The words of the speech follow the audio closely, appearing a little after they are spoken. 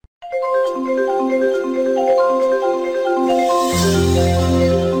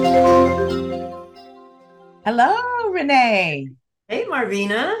Hello, Renee. Hey,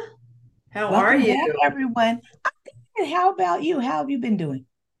 Marvina, how are Welcome you? back, everyone. I'm good. How about you? How have you been doing?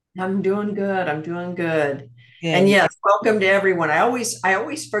 I'm doing good. I'm doing good. And Good. yes, welcome to everyone. I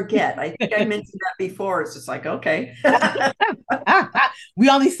always forget. I think I mentioned that before. It's just like, okay. We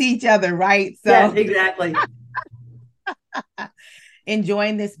only see each other, right? Yeah, So exactly.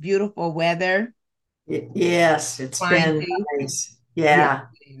 enjoying this beautiful weather. Yes, it's Trying been to. nice. Yes, Yeah.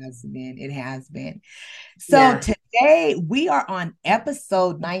 it has been. It has been. So Yeah. today we are on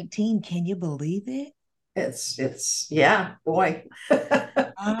episode 19. Can you believe it? It's yeah, boy. For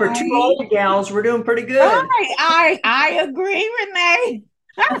two I old gals, we're doing pretty good. I agree, Renee.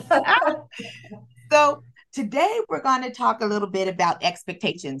 So today we're going to talk a little bit about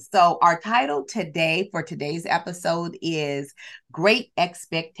expectations. So our title today for today's episode is Great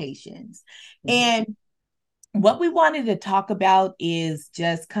Expectations. And what we wanted to talk about is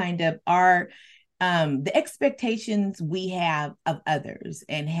just kind of our the expectations we have of others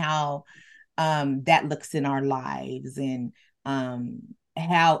and how that looks in our lives and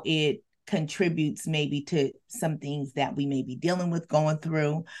how it contributes maybe to some things that we may be dealing with going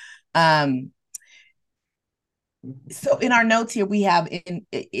through. Um, so in our notes here we have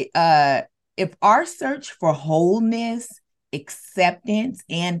if our search for wholeness, acceptance,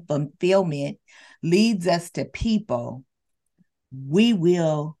 and fulfillment leads us to people, we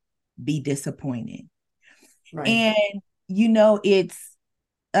will be disappointed. Right. And it's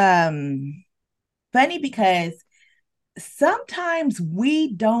um funny because sometimes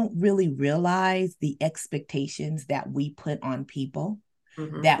we don't really realize the expectations that we put on people,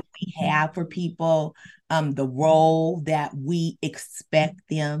 Hmm. that we have for people, the role that we expect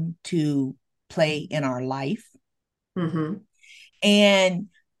them to play in our life. Hmm. And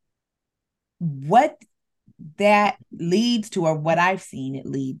what that leads to, or what I've seen it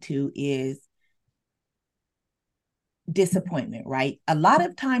lead to, is disappointment, right? A lot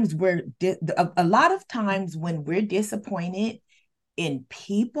of times when we're disappointed in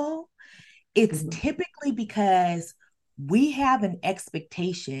people, it's Hmm. typically because we have an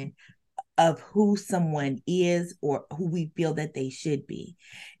expectation of who someone is or who we feel that they should be.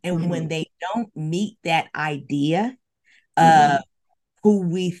 And when Hmm. they don't meet that idea of Hmm. who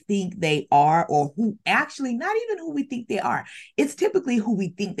we think they are, or who actually, not even who we think they are, it's typically who we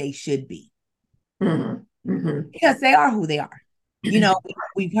think they should be Hmm. Hmm. because they are who they are.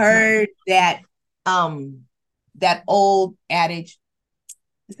 We've Right. heard that old adage.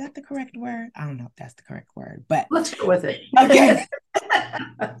 Is that the correct word? I don't know if that's the correct word, but Let's go with it. okay.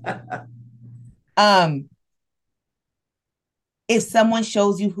 Um, if someone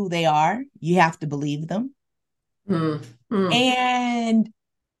shows you who they are, you have to believe them. Mm, mm, And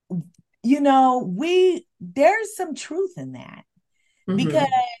there's some truth in that because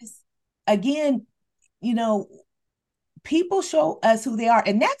mhm, again, you know, people show us who they are,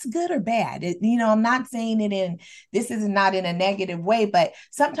 and that's good or bad. I'm not saying it in this is not in a negative way, but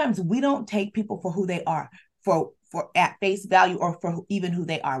sometimes we don't take people for who they are, for at face value, or for even who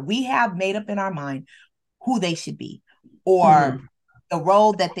they are. We have made up in our mind who they should be, or mhm, the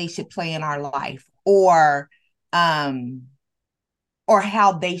role that they should play in our life, um or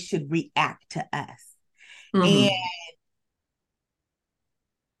how they should react to us. And mhm.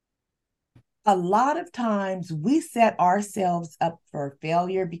 a lot of times we set ourselves up for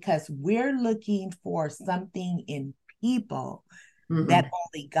failure because we're looking for something in people that Mhm.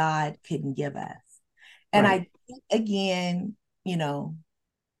 only God can give us. And Right. I think, again, you know,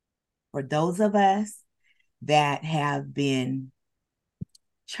 for those of us that have been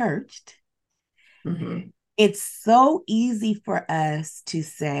churched, Mhm, it's so easy for us to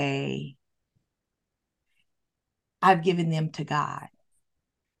say, I've given them to God.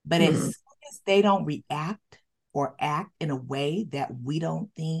 But as mhm, soon as they don't react or act in a way that we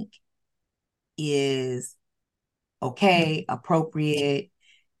don't think is okay, appropriate,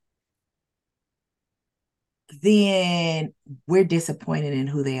 then we're disappointed in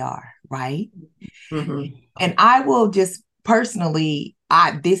who they are, right? mhm. And I will just personally,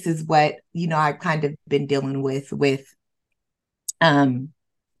 I this is what I've kind of been dealing with um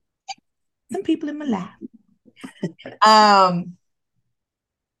some people in my life. Um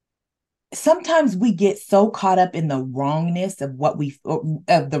Sometimes we get so caught up in the wrongness of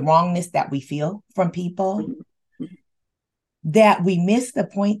the wrongness that we feel from people that we miss the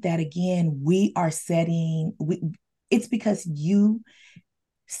point that, again, it's because you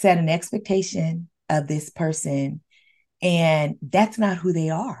set an expectation of this person, and that's not who they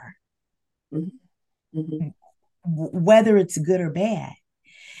are, Mhm, mhm. whether it's good or bad.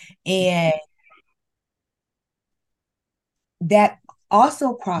 And that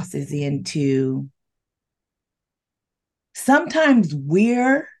also crosses into sometimes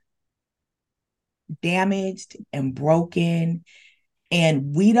we're damaged and broken,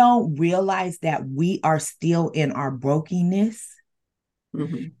 and we don't realize that we are still in our brokenness,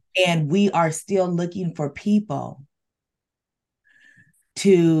 and we are still looking for people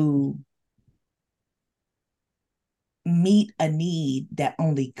to meet a need that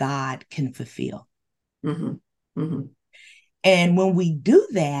only God can fulfill. And when we do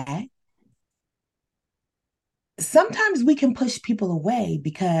that, sometimes we can push people away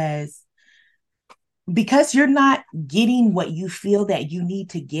because you're not getting what you feel that you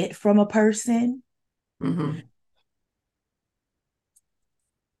need to get from a person.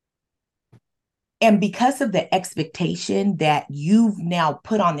 And because of the expectation that you've now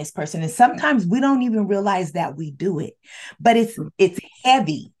put on this person, and sometimes we don't even realize that we do it, but it's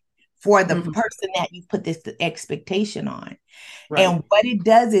heavy for the person that you put this expectation on. Right. And what it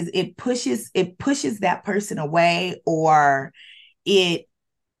does is it pushes that person away, or they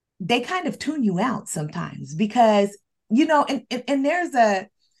kind of tune you out sometimes, because and there's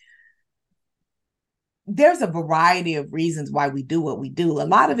a variety of reasons why we do what we do. A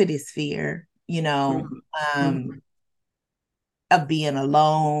lot of it is fear, of being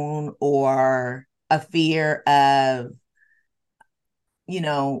alone, or a fear of,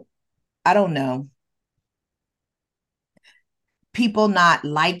 I don't know, people not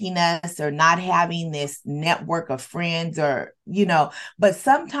liking us or not having this network of friends, or, but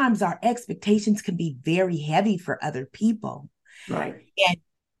sometimes our expectations can be very heavy for other people. Right. And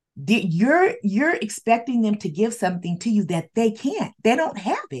you're expecting them to give something to you that they can't. They don't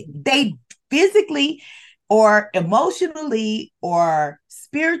have it. They physically or emotionally or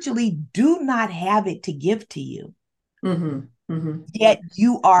spiritually do not have it to give to you. Yet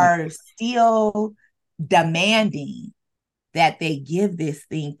you are still demanding that they give this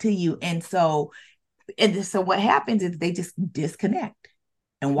thing to you. And so what happens is they just disconnect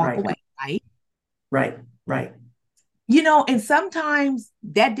and walk away, right? Right. And sometimes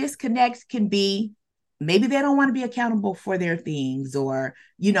that disconnect can be, maybe they don't want to be accountable for their things, or,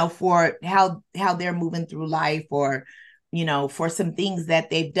 for how they're moving through life, or, for some things that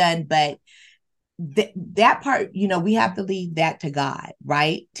they've done. But that part, we have to leave that to God,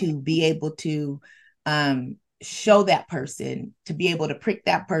 right? To be able to show that person, to be able to prick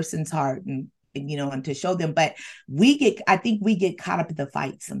that person's heart, and to show them. But I think we get caught up in the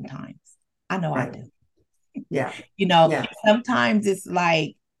fight sometimes. I know I do. Yeah. Sometimes it's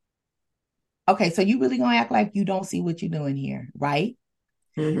like, okay, so you really gonna act like you don't see what you're doing here, right?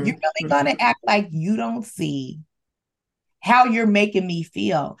 You're really gonna act like you don't see how you're making me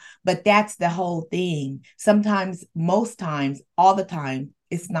feel. But that's the whole thing. Sometimes, most times, all the time,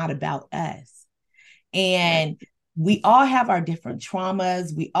 it's not about us. And we all have our different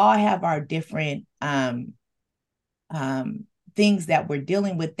traumas. We all have our different things that we're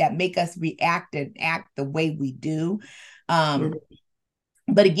dealing with that make us react and act the way we do.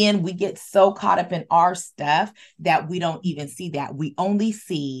 But again, we get so caught up in our stuff that we don't even see that. We only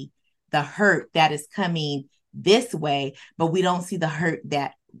see the hurt that is coming this way, but we don't see the hurt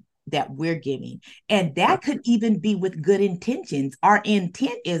that we're giving. And that could even be with good intentions. Our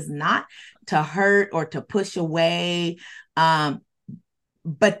intent is not to hurt or to push away,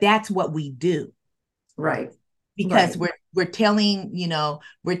 but that's what we do. Right. Because we're telling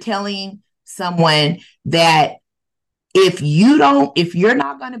someone that if you're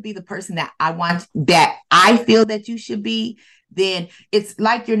not going to be the person that I feel that you should be, then it's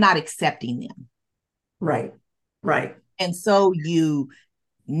like you're not accepting them. Right. And so you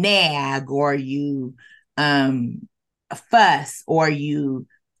nag, or you fuss, or you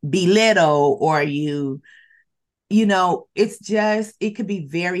belittle, or it could be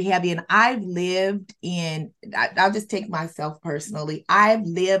very heavy. And I'll just take myself personally. I've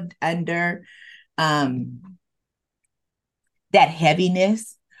lived under that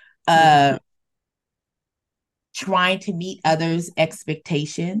heaviness of trying to meet others'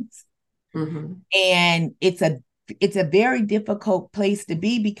 expectations. And it's a very difficult place to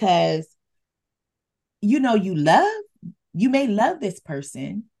be, because you may love this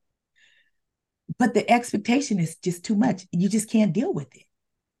person, but the expectation is just too much. You just can't deal with it.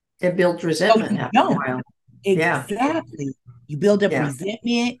 It builds resentment after a while. Exactly. You build up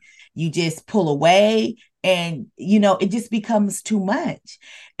resentment, you just pull away, and it just becomes too much.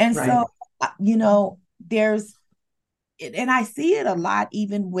 And so there's, and I see it a lot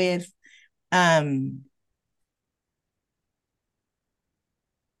even with a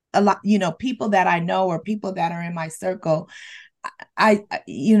lot, people that I know, or people that are in my circle.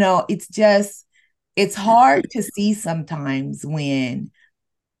 it's just, it's hard to see sometimes when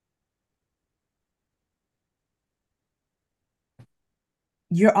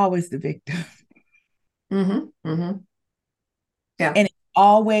you're always the victim. Yeah. And it's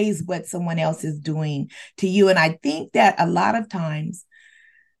always what someone else is doing to you. And I think that a lot of times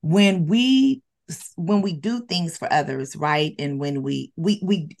when we do things for others, right? And when we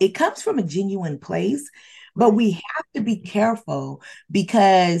it comes from a genuine place, but we have to be careful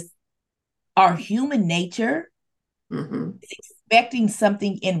because our human nature is expecting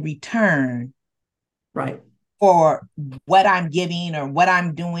something in return Right. for what I'm giving or what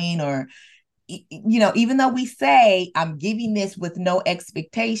I'm doing, or even though we say I'm giving this with no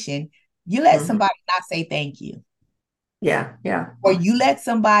expectation, you let somebody not say thank you. Yeah. Yeah. Or you let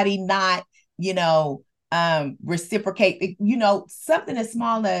somebody not, reciprocate, something as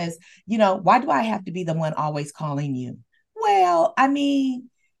small as, why do I have to be the one always calling you? Well, I mean,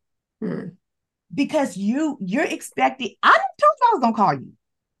 because you're expecting, I told you I was gonna call you.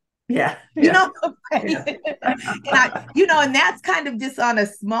 Yeah. You Yeah. know, Yeah. and that's kind of just on a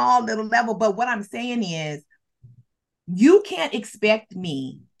small little level. But what I'm saying is, you can't expect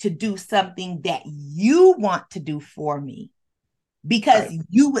me to do something that you want to do for me because Right.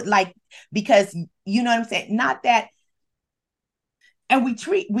 you would like, because you know what I'm saying? Not that, and we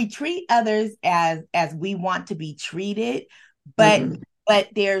treat others as we want to be treated, but but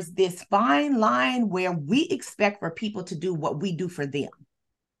there's this fine line where we expect for people to do what we do for them.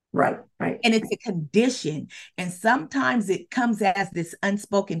 Right. Right. And it's a condition. And sometimes it comes as this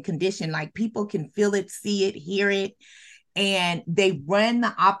unspoken condition, like people can feel it, see it, hear it, and they run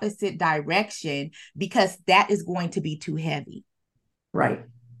the opposite direction because that is going to be too heavy. Right.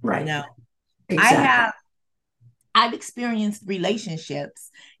 You Right. know, I Exactly. have I've experienced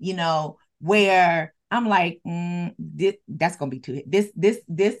relationships, where I'm like, that's gonna be too,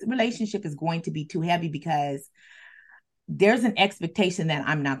 this relationship is going to be too heavy because there's an expectation that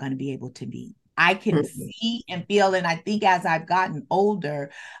I'm not going to be able to meet. I can see and feel, and I think as I've gotten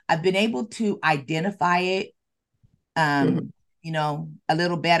older, I've been able to identify it, a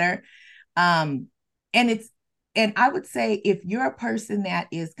little better. Um, and it's, and I would say if you're a person that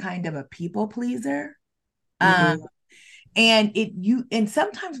is kind of a people pleaser, um, and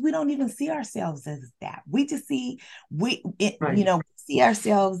sometimes we don't even see ourselves as that. We just see, Right. see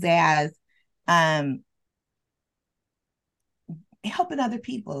ourselves as, um, helping other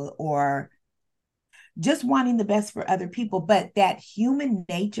people or just wanting the best for other people. But that human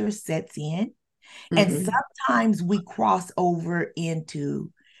nature sets in. And sometimes we cross over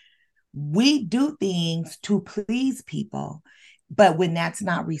into, we do things to please people. But when that's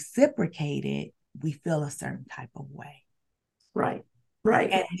not reciprocated, we feel a certain type of way. Right.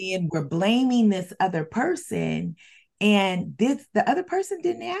 Right. And then we're blaming this other person. And the other person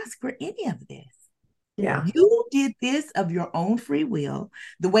didn't ask for any of this. Yeah. You did this of your own free will,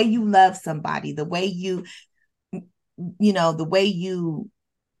 the way you love somebody, the way the way you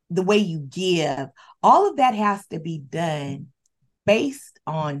give. All of that has to be done based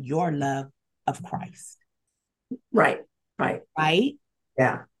on your love of Christ. Right. Right. Right?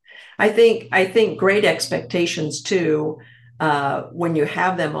 Yeah. I think great expectations too, when you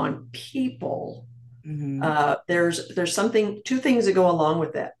have them on people, Mm-hmm. there's two things that go along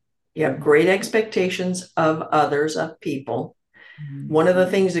with that. You have great expectations of others, of people. Mm-hmm. One of the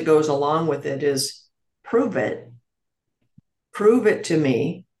things that goes along with it is prove it, prove it to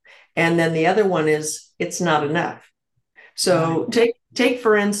me. And then the other one is it's not enough. Right. So take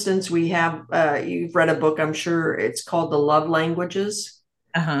for instance, we have you've read a book, I'm sure it's called The Love Languages.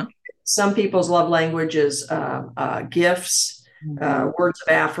 Uh-huh. Some people's love language is gifts, Mm-hmm. words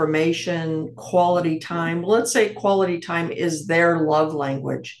of affirmation, quality time. Let's say quality time is their love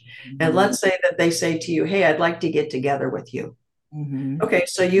language. And Mm-hmm. let's say that they say to you, hey, I'd like to get together with you. Mm-hmm. Okay,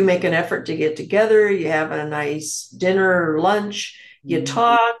 so you make an effort to get together, you have a nice dinner or lunch, you Mm-hmm.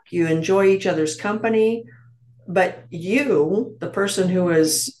 talk, you enjoy each other's company. But you, the person who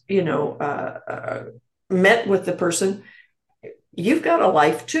is, met with the person, you've got a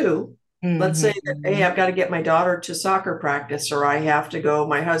life too. Let's say that, hey, Mm-hmm. I've got to get my daughter to soccer practice, or I have to go,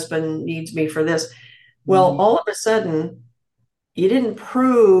 my husband needs me for this. Well, Mm-hmm. all of a sudden, you didn't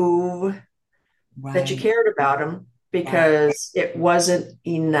prove that you Right. cared about him Right. because it wasn't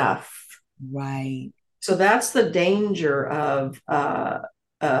enough. Right. So that's the danger of,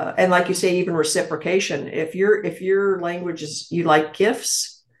 and like you say, even reciprocation. If your language is you like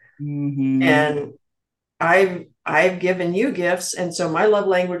gifts, Mm-hmm. and I've given you gifts, and so my love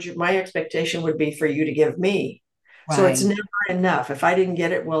language, my expectation would be for you to give me. So it's Right. never enough. If I didn't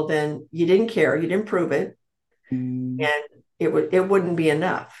get it, well, then you didn't care, you didn't prove it, Mm-hmm. and it wouldn't be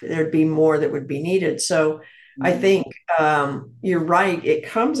enough. There'd be more that would be needed. So I think you're right. It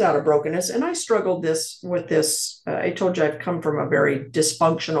comes out of brokenness. And I struggled with this. I told you I've come from a very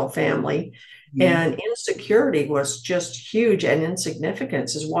dysfunctional family, and insecurity was just huge, and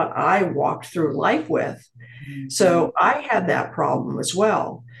insignificance is what I walked through life with. So I had that problem as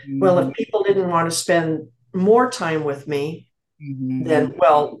well. Well, if people didn't want to spend more time with me, then,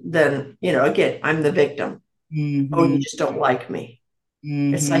 again, I'm the victim. Oh, you just don't like me.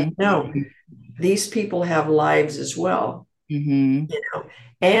 It's like, no, these people have lives as well. And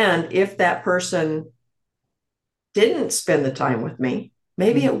if that person didn't spend the time with me,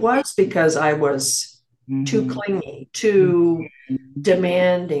 maybe it was because I was too clingy, too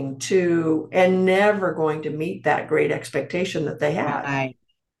demanding, and never going to meet that great expectation that they had. Right.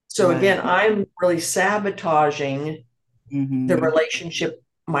 So again, I'm really sabotaging the relationship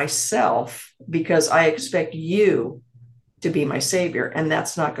myself because I expect you to be my savior, and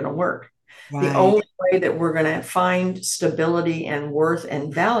that's not going to work. The only way that we're going to find stability and worth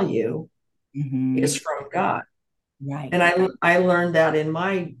and value is from God. Right. And I learned that in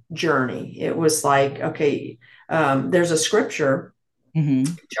my journey. It was like, okay, there's a scripture,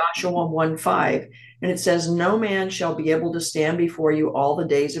 Joshua 1:5, and it says, "No man shall be able to stand before you all the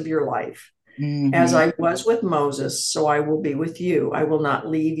days of your life. As I was with Moses, so I will be with you. I will not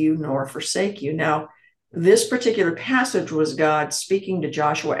leave you nor forsake you." Now, this particular passage was God speaking to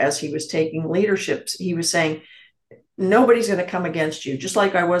Joshua as he was taking leadership. He was saying, nobody's going to come against you. Just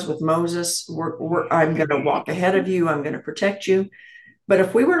like I was with Moses, I'm going to walk ahead of you. I'm going to protect you. But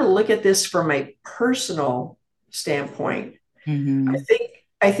if we were to look at this from a personal standpoint,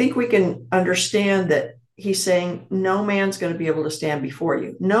 I think we can understand that he's saying no man's going to be able to stand before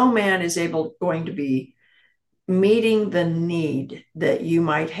you. No man is going to be meeting the need that you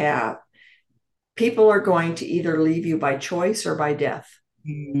might have. People are going to either leave you by choice or by death.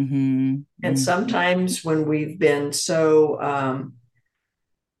 And sometimes when we've been so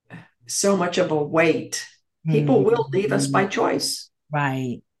much of a weight, people will leave us by choice.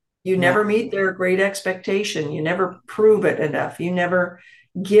 Right. You never meet their great expectation. You never prove it enough. You never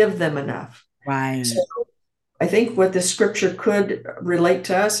give them enough. Right. So I think what the scripture could relate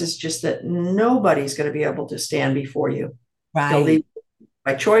to us is just that nobody's going to be able to stand before you. Right. They'll leave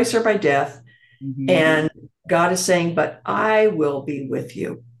by choice or by death. And God is saying, but I will be with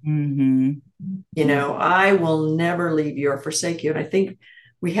you. I will never leave you or forsake you. And I think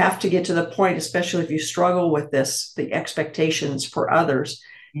we have to get to the point, especially if you struggle with this, the expectations for others,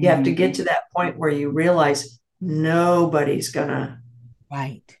 you have to get to that point where you realize nobody's going to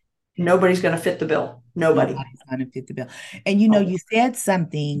fit the bill. Nobody's going to fit the bill. And, you said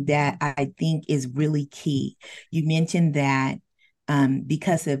something that I think is really key. You mentioned that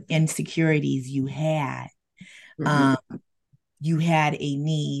because of insecurities you had a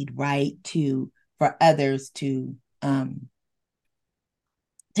need, right, for others to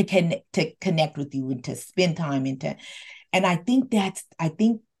connect with you and to spend time and I think that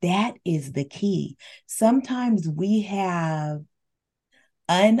is the key. Sometimes we have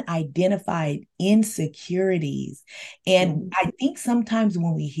unidentified insecurities. And I think sometimes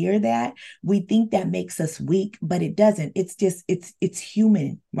when we hear that, we think that makes us weak, but it doesn't. It's just, it's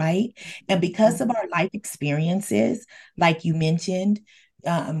human, right? And because of our life experiences, like you mentioned,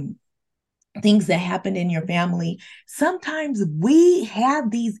 things that happen in your family, sometimes we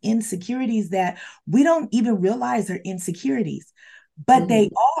have these insecurities that we don't even realize are insecurities. But they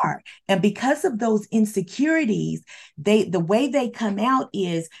are. And because of those insecurities, the way they come out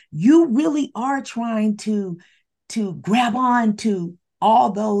is you really are trying to grab on to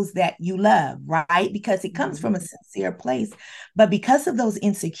all those that you love, right? Because it comes from a sincere place. But because of those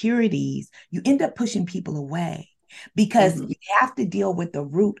insecurities, you end up pushing people away because you have to deal with the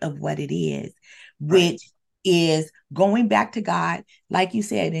root of what it is, which is going back to God, like you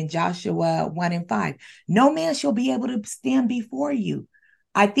said in Joshua 1:5, no man shall be able to stand before you.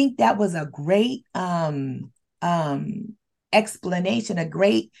 I think that was a great explanation, a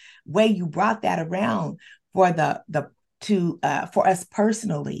great way you brought that around for for us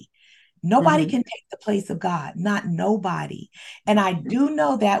personally. Nobody can take the place of God, not nobody. And I do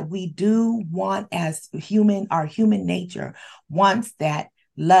know that we do want, as our human nature wants that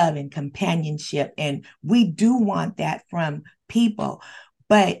love and companionship. And we do want that from people,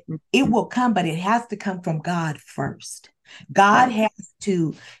 but it will come, but it has to come from God first. God has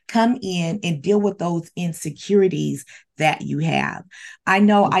to come in and deal with those insecurities that you have. I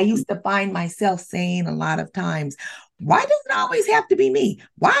know I used to find myself saying a lot of times, why does it always have to be me?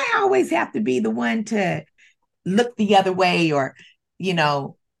 Why I always have to be the one to look the other way or,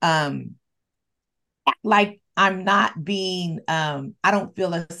 act like I'm not being, I don't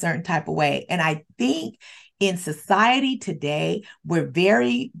feel a certain type of way. And I think in society today, we're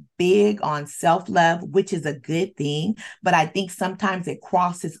very big on self-love, which is a good thing. But I think sometimes it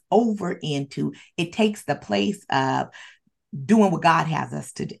crosses over into, it takes the place of doing what God has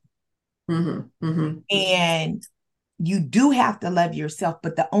us to do. Mm-hmm. Mm-hmm. And you do have to love yourself,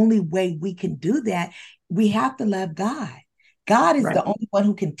 but the only way we can do that, we have to love God. God is Right. the only one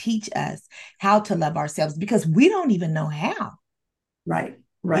who can teach us how to love ourselves because we don't even know how. Right.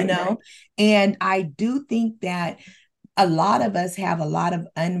 Right. And I do think that a lot of us have a lot of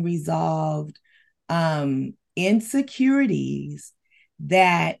unresolved insecurities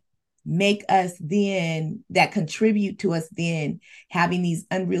that make us then, that contribute to us then having these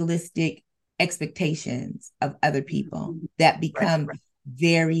unrealistic expectations of other people that become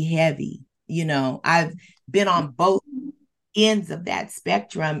very heavy. I've been on both ends of that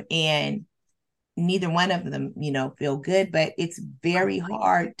spectrum, and neither one of them, feel good, but it's very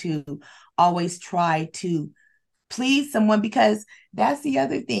hard to always try to please someone, because that's the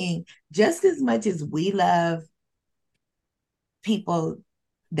other thing. Just as much as we love people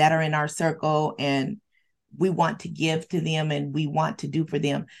that are in our circle and we want to give to them and we want to do for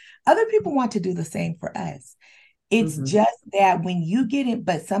them, other people want to do the same for us. It's just that when you get it,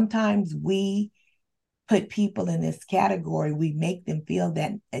 but sometimes we put people in this category, we make them feel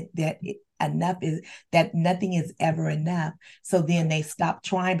that enough is, that nothing is ever enough. So then they stop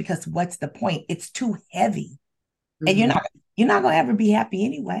trying, because what's the point? It's too heavy. And you're not gonna ever be happy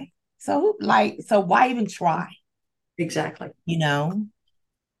anyway. So why even try? Exactly. Yeah.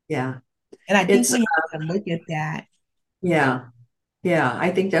 And I think we have to look at that. Yeah. Yeah, I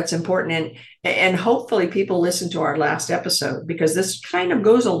think that's important. And hopefully people listen to our last episode, because this kind of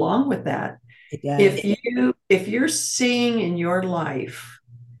goes along with that. It does. If you're seeing in your life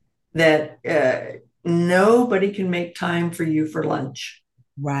that nobody can make time for you for lunch,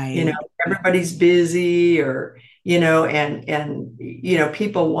 right? Everybody's busy, or and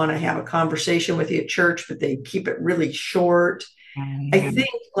people want to have a conversation with you at church, but they keep it really short. I think,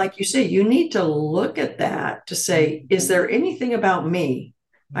 like you say, you need to look at that to say, is there anything about me?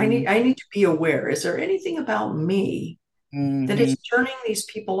 I need to be aware. Is there anything about me that is turning these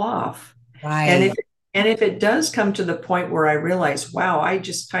people off? Right. And if it does come to the point where I realize, wow, I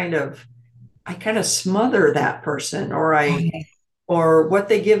kind of smother that person, or what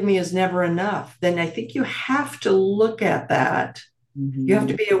they give me is never enough, then I think you have to look at that. You have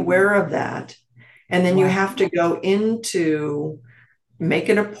to be aware of that. And then you have to go into, make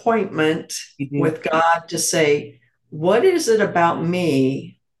an appointment with God to say, what is it about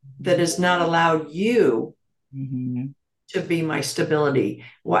me that has not allowed you to be my stability?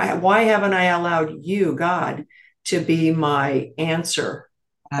 Why haven't I allowed you, God, to be my answer,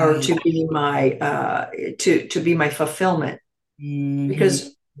 or to be my to be my fulfillment?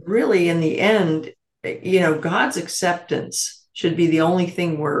 Because really, in the end, God's acceptance should be the only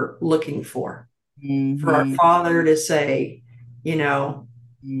thing we're looking for. For our Father to say, I'm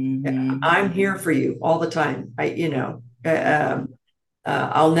here for you all the time.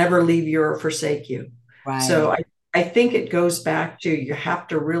 I'll never leave you or forsake you. Right. So I think it goes back to, you have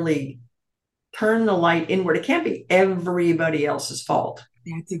to really turn the light inward. It can't be everybody else's fault.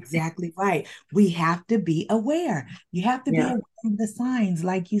 That's exactly right. We have to be aware. You have to be aware of the signs,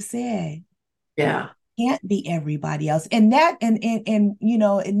 like you said. Yeah. Can't be everybody else. And that, and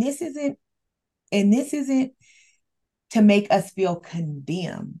this isn't to make us feel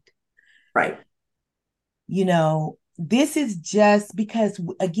condemned. Right. This is just because,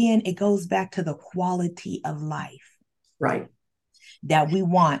 again, it goes back to the quality of life. Right. That we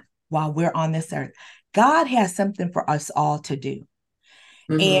want while we're on this earth. God has something for us all to do.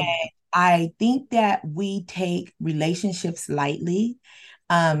 And I think that we take relationships lightly.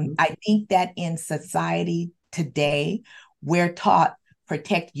 I think that in society today, we're taught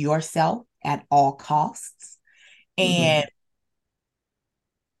protect yourself at all costs. And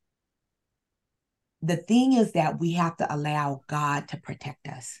the thing is that we have to allow God to protect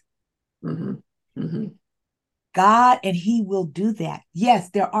us. God, and He will do that. Yes,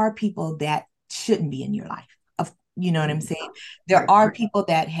 there are people that shouldn't be in your life. You know what I'm saying? There are people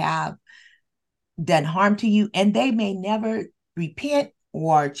that have done harm to you, and they may never repent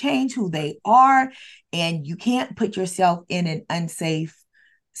or change who they are. And you can't put yourself in an unsafe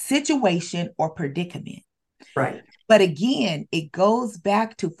situation or predicament. Right. But again, it goes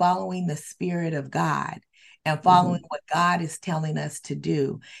back to following the Spirit of God and following what God is telling us to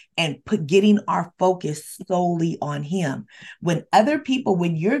do, and getting our focus solely on him. When other people,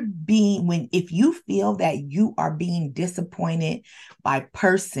 if you feel that you are being disappointed by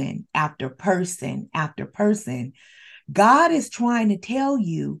person after person after person, God is trying to tell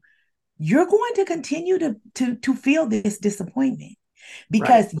you, you're going to continue to feel this disappointment,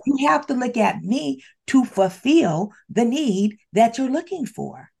 because you have to look at me to fulfill the need that you're looking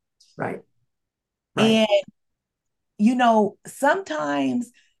for. Right. And,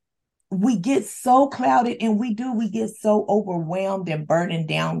 sometimes we get so clouded, and we get so overwhelmed and burdened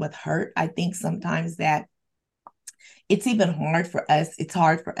down with hurt. I think sometimes that it's even hard for us. It's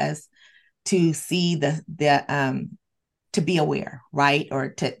hard for us to see to be aware, right? Or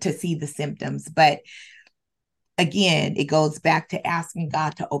to see the symptoms. But again, it goes back to asking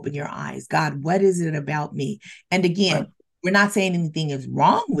God to open your eyes. God, what is it about me? And again, we're not saying anything is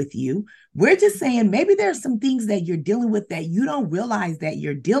wrong with you. We're just saying maybe there's some things that you're dealing with that you don't realize that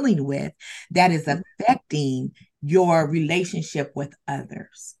you're dealing with, that is affecting your relationship with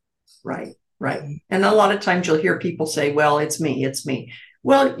others. Right. And a lot of times you'll hear people say, well, it's me.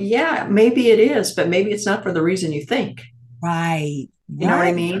 Well, yeah, maybe it is, but maybe it's not for the reason you think. Right. You know what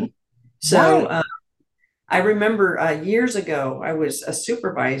I mean? So I remember years ago, I was a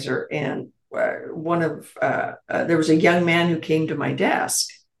supervisor, and there was a young man who came to my desk,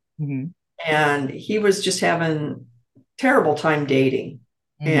 and he was just having terrible time dating,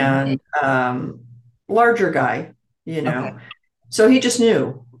 and larger guy, Okay. So he just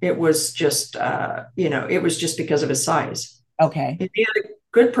knew it was just, it was just because of his size. Okay. He had a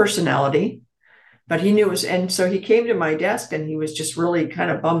good personality, but he knew it was, and so he came to my desk, and he was just really kind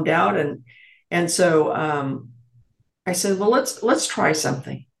of bummed out, and so I said, well, let's try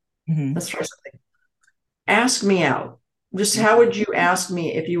something. Let's try something. Ask me out. Just how would you ask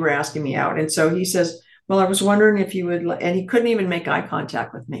me if you were asking me out? And so he says, well, I was wondering if you would, and he couldn't even make eye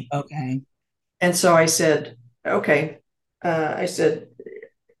contact with me. Okay. And so I said, okay. I said,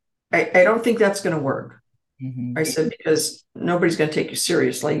 I don't think that's going to work. I said, because nobody's going to take you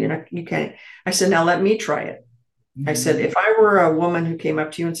seriously. You can't. I said, now let me try it. I said, if I were a woman who came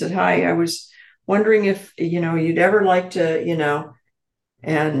up to you and said, hi, I was wondering if, you'd ever like to,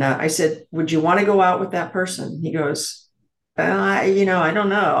 and I said, would you want to go out with that person? He goes, I don't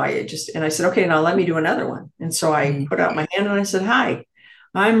know. And I said, okay, now let me do another one. And so I put out my hand and I said, hi,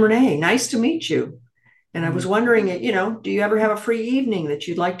 I'm Renee. Nice to meet you. And I was wondering, do you ever have a free evening that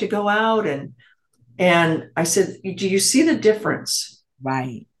you'd like to go out? And I said, do you see the difference?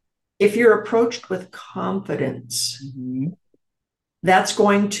 Right. If you're approached with confidence, that's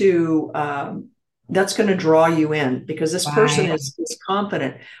going to draw you in, because this person is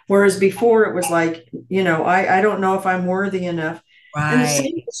confident. Whereas before it was like, I don't know if I'm worthy enough.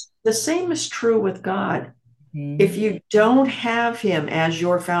 And the same is true with God. If you don't have him as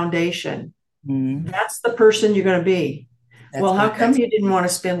your foundation, that's the person you're going to be. Well, how come you didn't want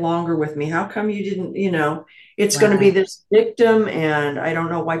to spend longer with me? How come you didn't, it's going to be this victim, and I don't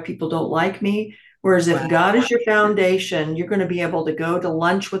know why people don't like me. Whereas if God is your foundation, you're going to be able to go to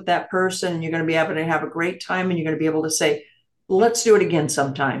lunch with that person, and you're going to be able to have a great time, and you're going to be able to say, let's do it again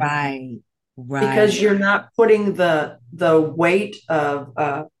sometime. Right. Because you're not putting the weight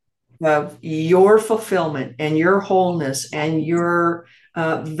of your fulfillment and your wholeness and your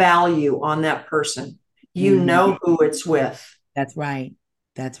value on that person. You know who it's with. That's right.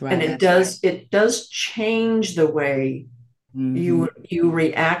 And it does change the way you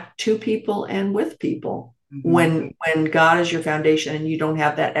react to people and with people when God is your foundation, and you don't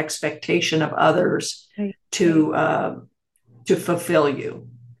have that expectation of others to fulfill you.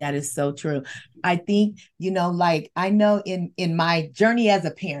 That is so true. I think, like I know in my journey as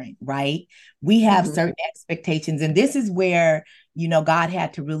a parent, right, we have certain expectations, and this is where, God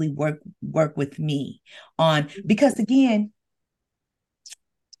had to really work with me on, because again,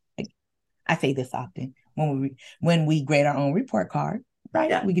 I say this often, when we grade our own report card,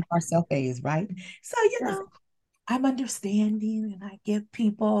 right, we give ourselves A's, right? So, I'm understanding, and I give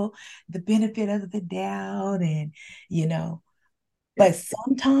people the benefit of the doubt, and, but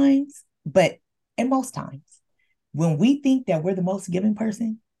sometimes, and most times, when we think that we're the most giving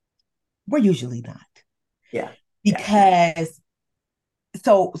person, we're usually not. Yeah. Because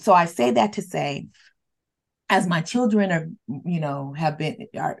so I say that to say, as my children are,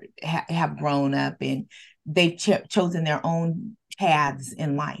 have grown up, and they've chosen their own paths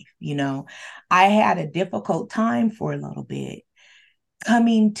in life, I had a difficult time for a little bit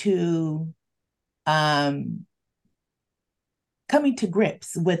coming to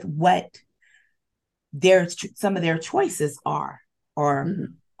grips with what some of their choices are, or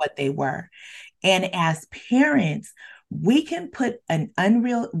what they were. And as parents, we can put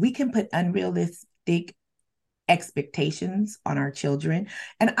unrealistic expectations on our children.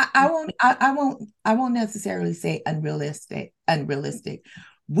 And I won't necessarily say unrealistic.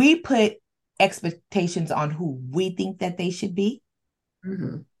 We put expectations on who we think that they should be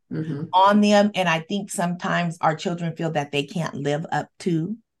on them. And I think sometimes our children feel that they can't live up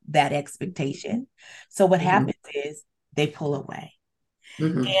to that expectation. So what happens is they pull away.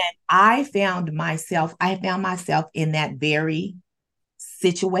 And I found myself in that very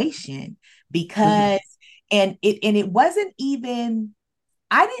situation because and it wasn't even,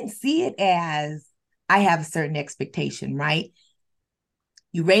 I didn't see it as I have a certain expectation, right?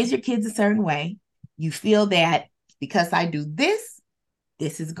 You raise your kids a certain way. You feel that because I do this,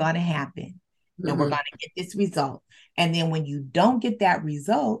 this is going to happen. And we're going to get this result. And then when you don't get that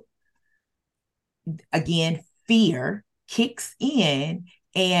result, again, fear kicks in.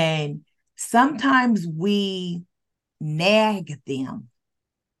 And sometimes we nag them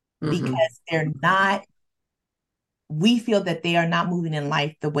because we feel that they are not moving in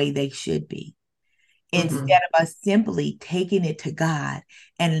life the way they should be. Instead of us simply taking it to God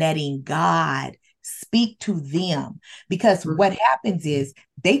and letting God speak to them. Because what happens is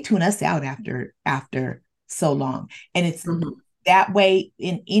they tune us out after so long. And it's that way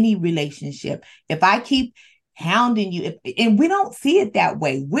in any relationship. If I keep hounding you, and we don't see it that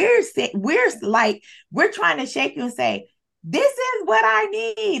way, we're trying to shake you and say, this is what I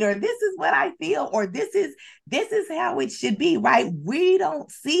need, or this is what I feel, or this is how it should be, right? We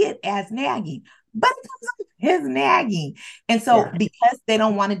don't see it as nagging, but it comes off as nagging. And so because they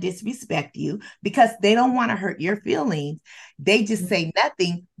don't want to disrespect you, because they don't want to hurt your feelings, they just say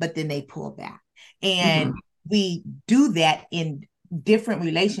nothing, but then they pull back. And we do that in different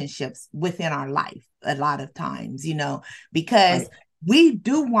relationships within our life a lot of times, because we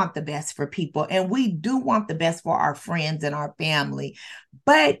do want the best for people and we do want the best for our friends and our family,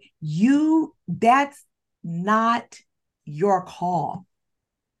 but that's not your call.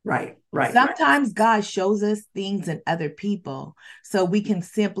 Right. Sometimes God shows us things in other people so we can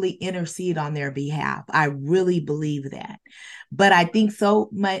simply intercede on their behalf. I really believe that. But I think so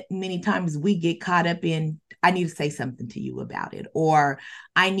many times we get caught up in, I need to say something to you about it, or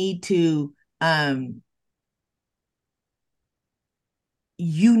I need to,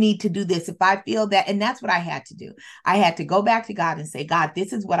 you need to do this. If I feel that, and that's what I had to do. I had to go back to God and say, God,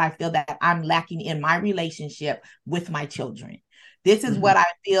 this is what I feel that I'm lacking in my relationship with my children. This is what I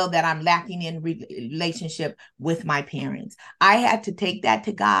feel that I'm lacking in relationship with my parents. I had to take that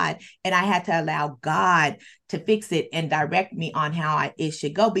to God and I had to allow God to fix it and direct me on how it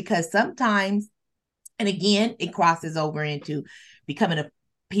should go. Because sometimes, and again, it crosses over into becoming a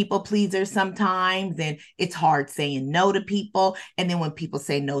people pleaser sometimes, and it's hard saying no to people. And then when people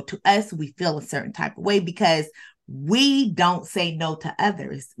say no to us, we feel a certain type of way because we don't say no to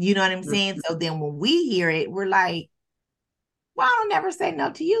others. You know what I'm saying? So then when we hear it, we're like, well, I don't never say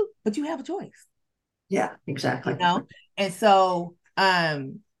no to you, but you have a choice. Yeah, exactly. And so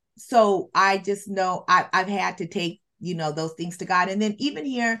I just know I've had to take those things to God. And then even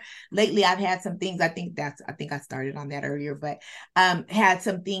here lately, I've had some things, I think I started on that earlier, but had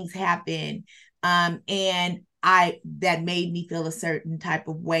some things happen and that made me feel a certain type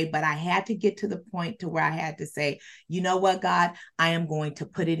of way, but I had to get to the point to where I had to say, you know what, God, I am going to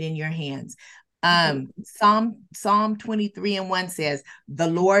put it in your hands. Psalm 23:1 says, the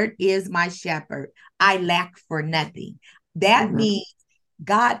Lord is my shepherd. I lack for nothing. That means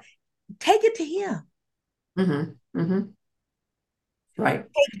God, take it to him. Right.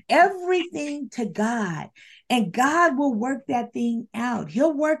 Take everything to God and God will work that thing out.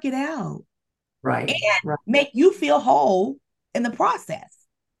 He'll work it out. Right. And make you feel whole in the process.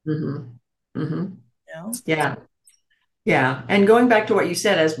 Yeah. Yeah. And going back to what you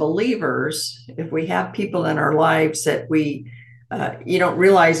said, as believers, if we have people in our lives that you don't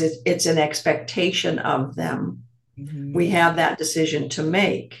realize it's an expectation of them, we have that decision to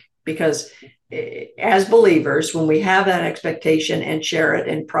make. Because as believers, when we have that expectation and share it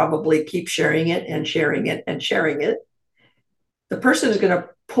and probably keep sharing it and sharing it and sharing it, the person is going to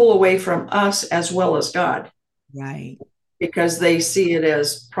pull away from us as well as God. Right. Because they see it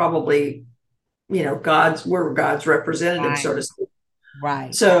as probably, we're God's representative, so to speak.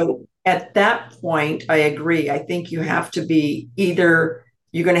 Right. So at that point, I agree. I think you have to be either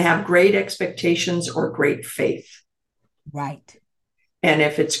you're going to have great expectations or great faith. Right. And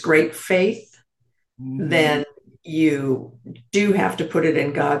if it's great faith, then you do have to put it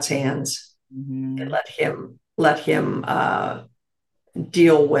in God's hands and let him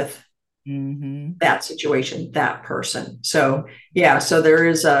deal with that situation, that person. So, yeah, so there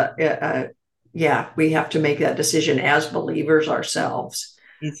is yeah, we have to make that decision as believers ourselves.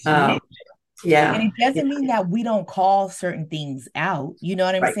 It's true. Um, yeah, And it doesn't mean that we don't call certain things out. You know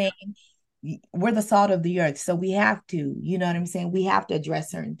what I'm right, saying? We're the salt of the earth. So we have to, you know what I'm saying? We have to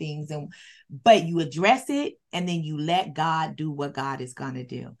address certain things. But you address it and then you let God do what God is gonna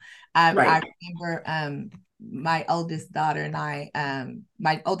do. right. I remember my oldest daughter and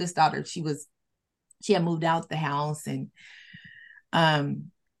my oldest daughter, she had moved out the house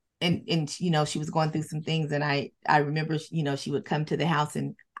um and you know, she was going through some things, and I remember, you know, she would come to the house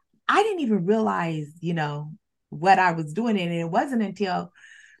and I didn't even realize, you know, what I was doing. And it wasn't until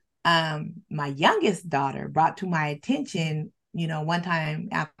my youngest daughter brought to my attention, you know, one time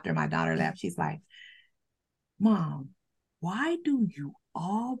after my daughter left, she's like, Mom, why do you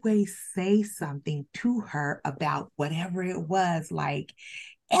always say something to her about whatever it was, like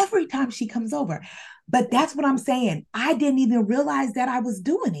every time she comes over? But that's what I'm saying. I didn't even realize that I was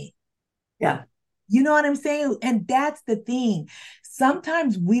doing it. Yeah. You know what I'm saying? And that's the thing.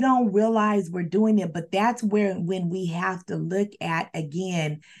 Sometimes we don't realize we're doing it, but that's where when we have to look at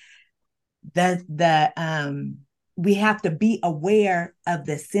again the we have to be aware of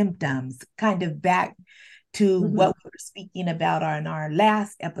the symptoms, kind of back to Mm-hmm. what we were speaking about in our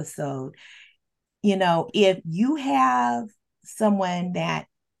last episode. You know, if you have someone that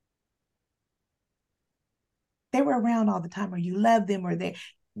they were around all the time, or you love them, or they,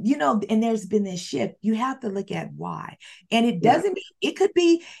 you know, and there's been this shift, you have to look at why. And it Yeah. doesn't mean, it could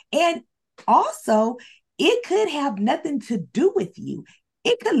be, and also it could have nothing to do with you.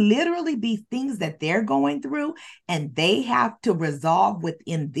 It could literally be things that they're going through and they have to resolve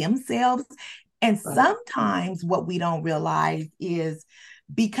within themselves. And Right. sometimes what we don't realize is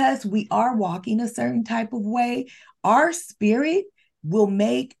because we are walking a certain type of way, our spirit will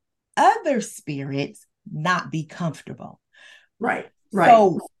make other spirits not be comfortable. Right. Right.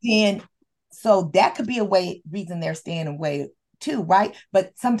 So then, so that could be a reason they're staying away too, right?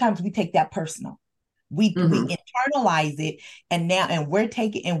 But sometimes we take that personal. We Mm-hmm. internalize it,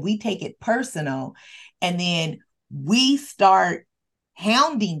 and we take it personal, and then we start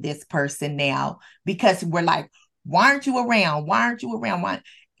hounding this person now because we're like, why aren't you around? Why aren't you around? Why?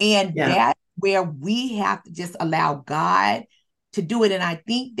 And Yeah. that's where we have to just allow God to do it. And I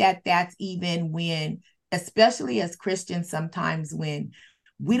think that that's even when, especially as Christians, sometimes when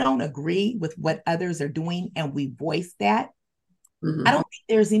we don't agree with what others are doing and we voice that, I Mm-hmm. don't think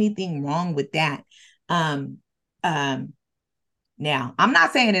there's anything wrong with that. Um, um, Now, I'm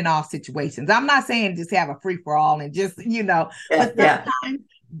not saying in all situations. I'm not saying just have a free for all and just, you know, Yeah. but Yeah. sometimes,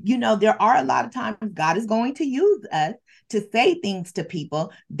 you know, there are a lot of times God is going to use us to say things to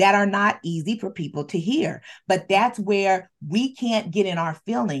people that are not easy for people to hear. But that's where we can't get in our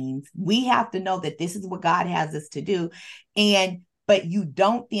feelings. We have to know that this is what God has us to do. And but you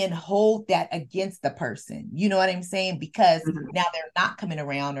don't then hold that against the person. You know what I'm saying? Because Mm-hmm. now they're not coming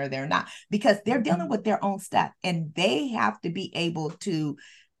around, or they're not, because they're dealing with their own stuff and they have to be able to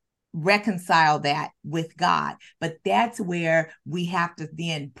reconcile that with God. But that's where we have to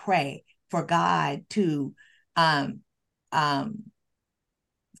then pray for God to um um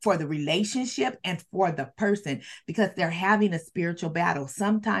for the relationship and for the person, because they're having a spiritual battle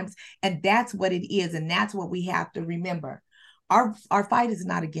sometimes. And that's what it is, and that's what we have to remember. Our fight is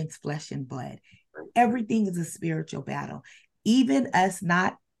not against flesh and blood. Everything is a spiritual battle. Even us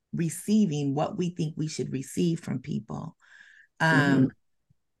not receiving what we think we should receive from people, Mm-hmm.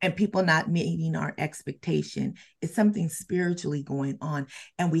 and people not meeting our expectation, is something spiritually going on,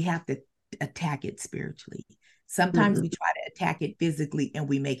 and we have to attack it spiritually. Sometimes Mm-hmm. we try to attack it physically and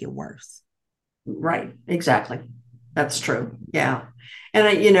we make it worse. Right. Exactly. That's true. Yeah. And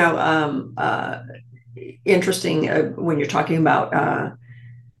interesting when you're talking about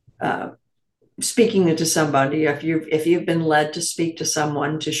uh, speaking to somebody, if you've been led to speak to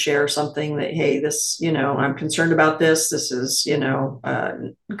someone to share something that, hey, this, I'm concerned about this is,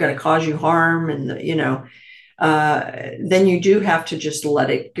 going to cause you harm, and then you do have to just let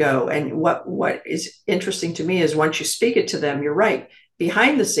it go. And what is interesting to me is once you speak it to them, you're right,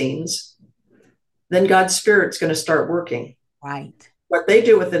 behind the scenes, then God's Spirit's going to start working. Right. What they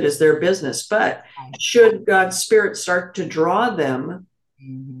do with it is their business. But Right. should God's Spirit start to draw them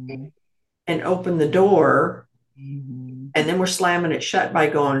Mm-hmm. and open the door, Mm-hmm. and then we're slamming it shut by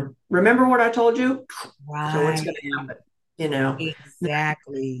going, remember what I told you? So what's Right. going to happen? You know?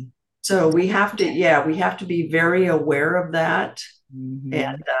 Exactly. So we have to be very aware of that. And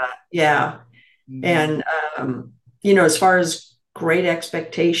Mm-hmm. yeah. Mm-hmm. And, as far as great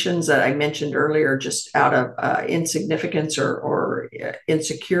expectations that I mentioned earlier, just out of insignificance or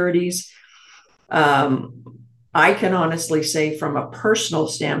insecurities, um, I can honestly say, from a personal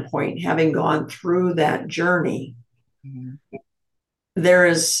standpoint, having gone through that journey, there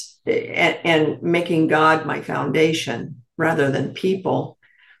is, and making God my foundation rather than people,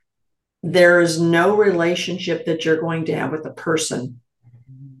 there is no relationship that you're going to have with a person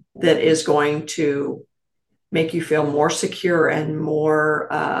that is going to make you feel more secure and more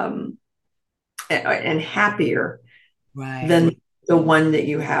and happier than the one that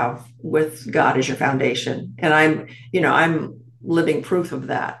you have with God as your foundation. And I'm living proof of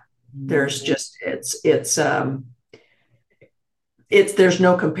that. There's just, there's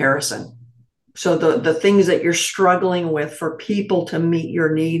no comparison. So the things that you're struggling with, for people to meet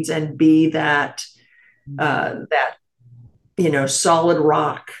your needs and be that solid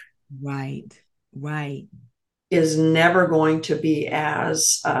rock, right, is never going to be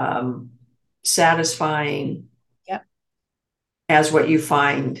as satisfying as what you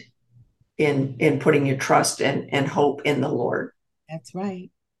find in putting your trust and hope in the Lord. That's right.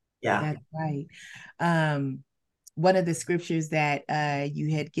 Yeah. That's right. One of the scriptures that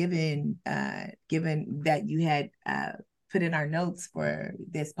you had given that you had put in our notes for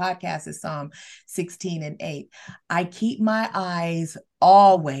this podcast is Psalm 16:8. I keep my eyes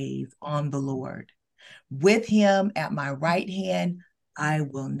always on the Lord. With him at my right hand, I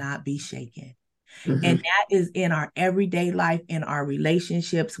will not be shaken. Mm-hmm. And that is in our everyday life, in our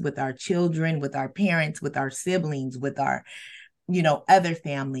relationships with our children, with our parents, with our siblings, with our other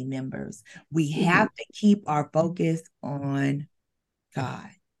family members. We have to keep our focus on God.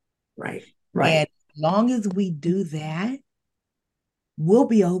 Right. And as long as we do that, we'll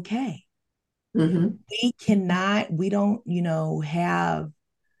be okay. We don't have,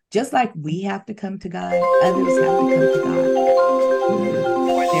 just like we have to come to God, others have to come to God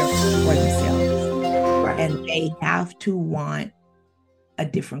for themselves. And they have to want a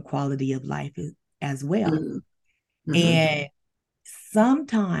different quality of life as well. And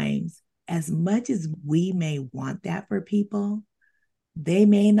sometimes, as much as we may want that for people, they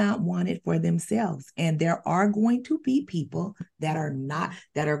may not want it for themselves. And there are going to be people that are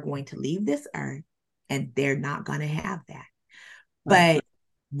going to leave this earth, and they're not going to have that. But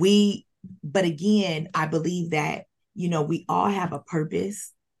again, I believe that, we all have a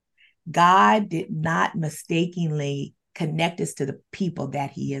purpose. God did not mistakenly connect us to the people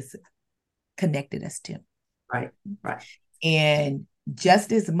that he has connected us to. Right. And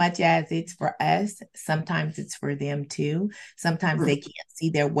just as much as it's for us, sometimes it's for them too. Sometimes they can't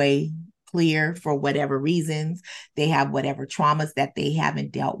see their way clear for whatever reasons. They have whatever traumas that they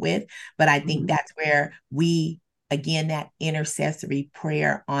haven't dealt with. But I think that's where again, that intercessory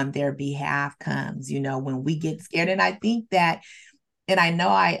prayer on their behalf comes, when we get scared. And I think that, and I know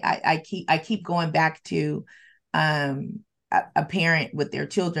I keep going back to a parent with their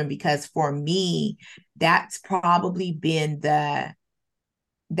children, because for me, that's probably been the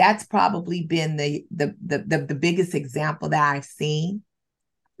biggest example that I've seen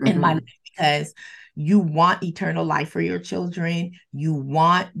in my life, because you want eternal life for your children. You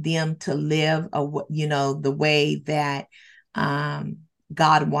want them to live the way that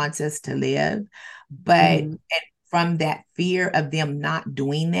God wants us to live. But and from that fear of them not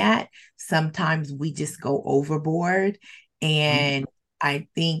doing that, sometimes we just go overboard. And I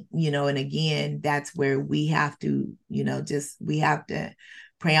think, and again, that's where we have to, we have to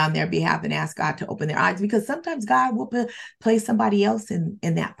pray on their behalf and ask God to open their eyes, because sometimes God will place somebody else in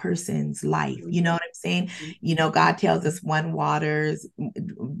that person's life. You know what I'm saying? God tells us one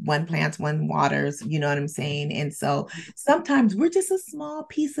plants, one waters, you know what I'm saying? And so sometimes we're just a small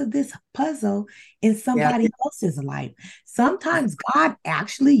piece of this puzzle in somebody else's life. Sometimes God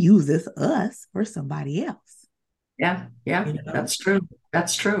actually uses us for somebody else. Yeah. That's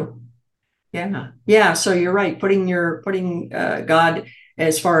true. Yeah. So you're right. Putting God,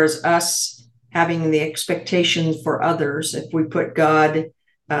 as far as us having the expectations for others, if we put God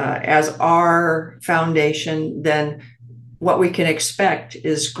as our foundation, then what we can expect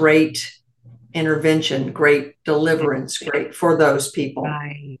is great intervention, great deliverance, great for those people.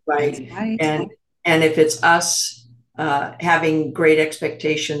 Right. And if it's us having great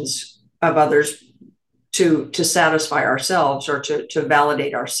expectations of others to satisfy ourselves or to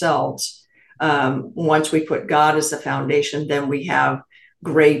validate ourselves, once we put God as the foundation, then we have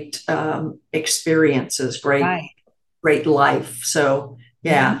great experiences, great life. So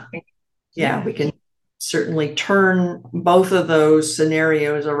we can certainly turn both of those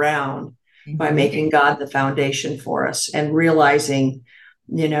scenarios around by making God the foundation for us and realizing,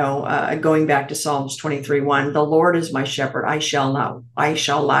 going back to Psalms 23:1, the Lord is my shepherd, I shall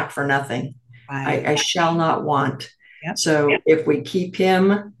lack for nothing. I shall not want. So if we keep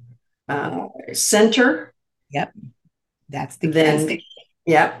him center Yep. That's the Then, case.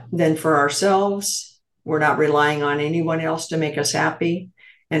 yep. Then for ourselves, we're not relying on anyone else to make us happy.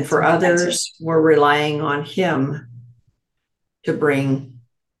 And for others, we're relying on Him to bring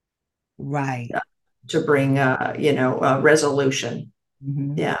right resolution.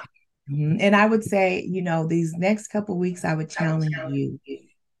 Mm-hmm. Yeah. Mm-hmm. And I would say, these next couple of weeks, I would challenge you,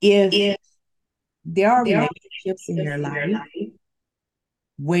 if there are relationships in your life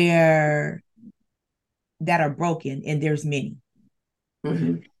where that are broken, and there's many,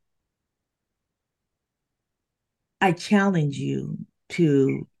 mm-hmm. I challenge you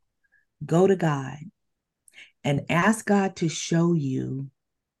to go to God and ask God to show you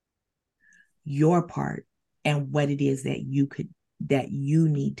your part and what it is that you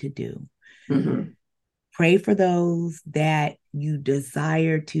need to do. Mm-hmm. Pray for those that you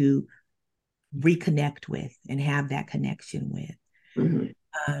desire to reconnect with and have that connection with. Mm-hmm.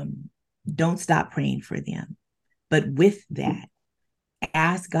 Don't stop praying for them. But with that,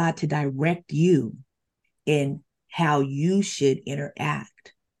 ask God to direct you in how you should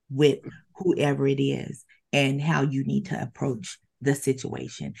interact with whoever it is and how you need to approach the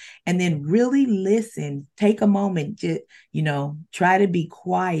situation. And then really listen, take a moment, just, try to be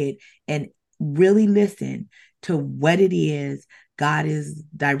quiet and really listen to what it is God is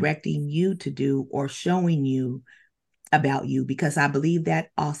directing you to do or showing you about you, because I believe that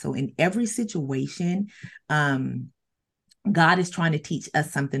also in every situation, God is trying to teach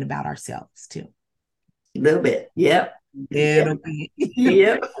us something about ourselves too. A little bit. Yep. Little bit.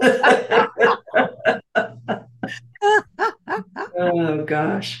 Yep. Oh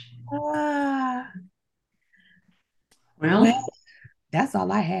gosh. Well, that's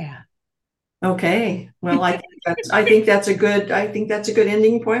all I have. Okay. Well, I think that's a good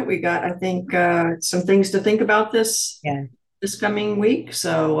ending point. We got, I think, some things to think about this coming week.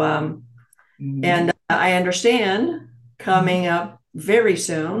 So, and I understand coming up very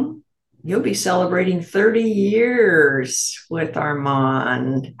soon, you'll be celebrating 30 years with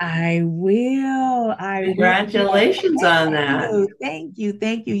Armand. I will. Congratulations on that. Thank you.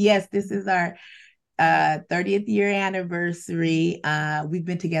 Thank you. Yes, this is our 30th year anniversary. We've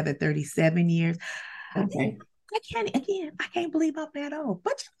been together 37 years. Okay. I can't believe I'm that old.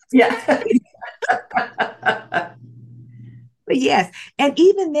 But yeah. But yes, and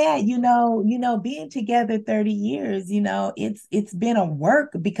even that, being together 30 years, it's been a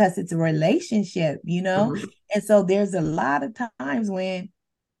work because it's a relationship, Mm-hmm. And so there's a lot of times when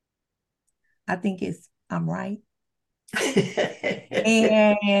I think I'm right.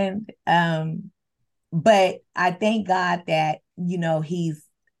 And but I thank God that, He's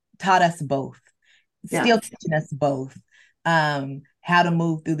taught us both, still teaching us both how to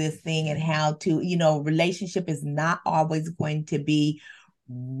move through this thing and how to, relationship is not always going to be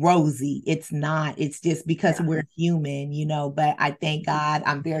rosy. It's not. It's just because we're human, but I thank God.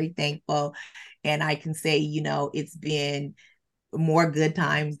 I'm very thankful. And I can say, it's been more good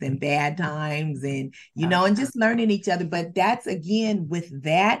times than bad times, and and just learning each other. But that's, again, with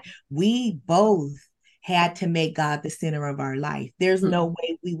that, we both had to make God the center of our life. There's no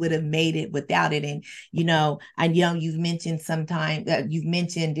way we would have made it without it. And I know you've mentioned you've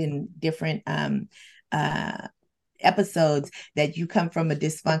mentioned in different episodes that you come from a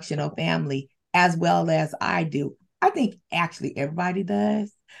dysfunctional family, as well as I do. I think actually everybody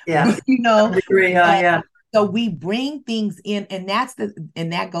does. Yeah. But, agree. Yeah. So we bring things in, and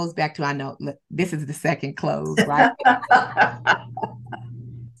that goes back to, I know, look, this is the second close, right?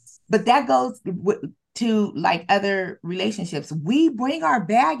 But that goes to like other relationships. We bring our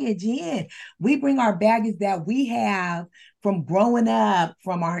baggage in. We bring our baggage that we have from growing up,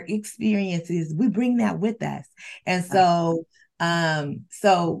 from our experiences. We bring that with us. And so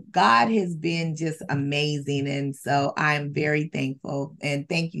God has been just amazing. And so I'm very thankful. And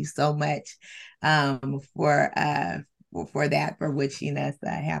thank you so much for that, for wishing us a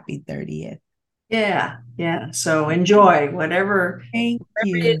happy 30th. Yeah. So enjoy whatever Thank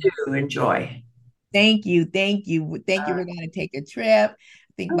you do. Enjoy. Thank you. We're going to take a trip. I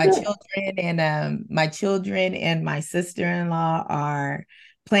think my children and my sister-in-law are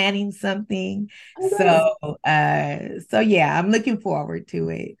planning something. So yeah, I'm looking forward to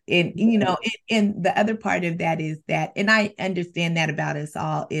it. And and the other part of that is that, and I understand that about us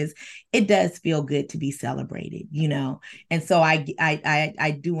all, is it does feel good to be celebrated, And so I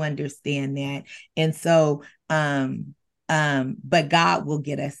do understand that. And so but God will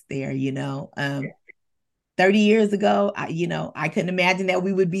get us there, 30 years ago, I couldn't imagine that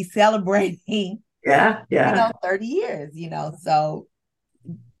we would be celebrating 30 years, so,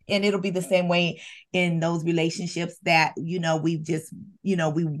 and it'll be the same way in those relationships that, we just,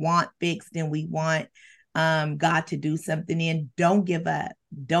 we want fixed, and we want God to do something in, don't give up.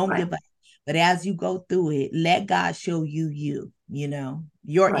 Don't give up. But as you go through it, let God show you,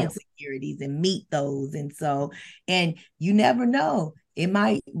 your insecurities and meet those. And you never know. It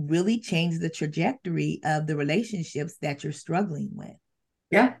might really change the trajectory of the relationships that you're struggling with.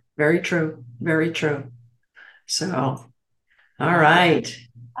 Yeah, very true. Very true. So, all right.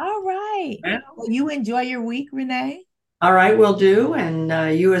 All right. Well, you enjoy your week, Renee. All right, we'll do.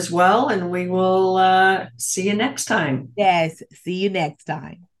 And you as well. And we will see you next time. Yes. See you next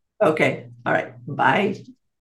time. Okay. All right. Bye.